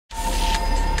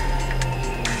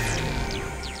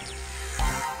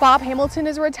Bob Hamilton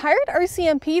is a retired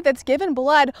RCMP that's given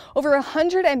blood over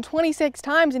 126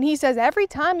 times, and he says every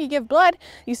time you give blood,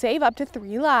 you save up to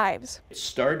 3 lives. It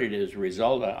started as a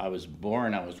result. I was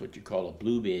born, I was what you call a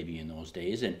blue baby in those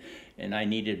days, and I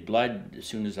needed blood as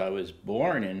soon as I was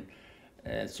born,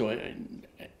 and so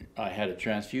I had a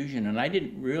transfusion, and I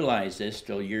didn't realize this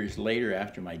till years later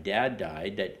after my dad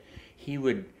died, that he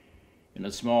would, in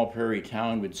a small prairie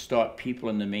town, would stop people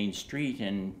in the main street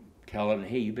and tell them,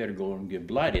 hey, you better go and give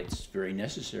blood. It's very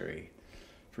necessary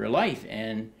for life.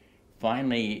 And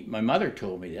finally, my mother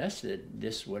told me that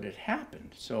this what had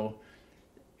happened. So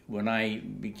when I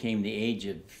became the age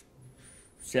of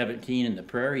 17 in the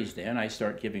prairies then, I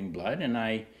started giving blood, and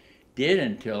I did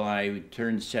until I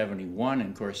turned 71, and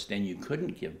of course then you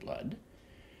couldn't give blood.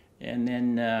 And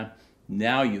then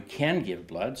now you can give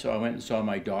blood, so I went and saw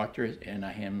my doctor, and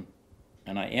I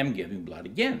am giving blood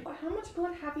again. How much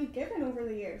blood have you given over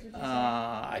the years, would you say?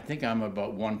 I think I'm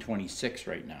about 126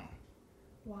 right now.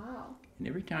 Wow. And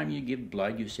every time you give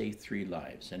blood, you save 3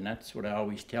 lives, and that's what I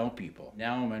always tell people.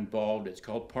 Now I'm involved, it's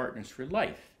called Partners for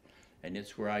Life, and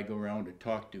it's where I go around and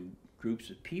talk to groups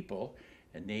of people,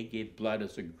 and they give blood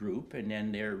as a group, and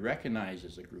then they're recognized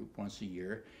as a group once a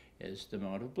year as the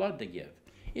amount of blood they give.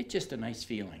 It's just a nice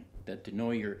feeling that to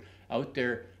know you're out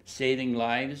there saving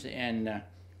lives, and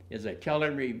as I tell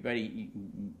everybody,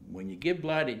 when you give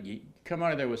blood, you come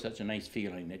out of there with such a nice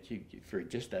feeling that for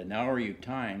just an hour of your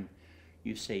time,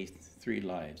 you've saved 3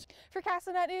 lives. For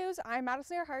Castanet News, I'm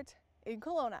Madison Earhart in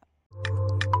Kelowna.